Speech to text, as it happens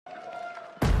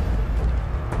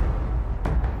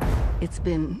It's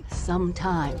been some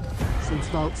time since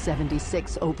Vault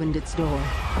 76 opened its door.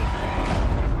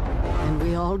 And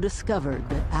we all discovered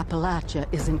that Appalachia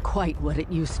isn't quite what it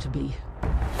used to be.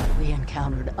 We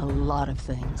encountered a lot of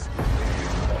things.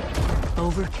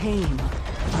 Overcame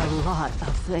a lot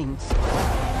of things.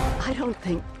 I don't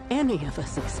think any of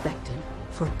us expected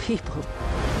for people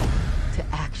to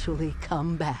actually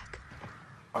come back.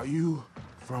 Are you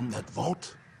from that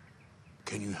vault?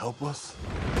 Can you help us?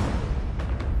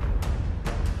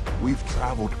 We've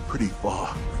traveled pretty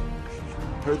far.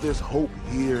 Heard there's hope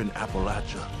here in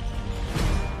Appalachia.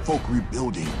 Folk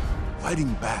rebuilding,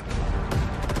 fighting back.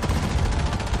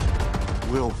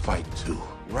 We'll fight too,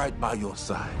 right by your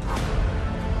side.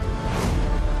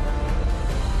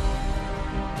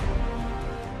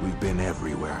 We've been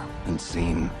everywhere and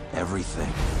seen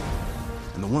everything.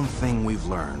 And the one thing we've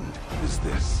learned is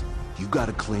this. You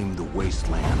gotta claim the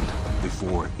wasteland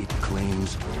before it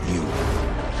claims you.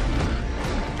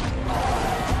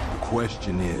 The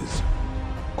question is,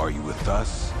 are you with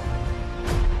us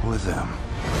or them?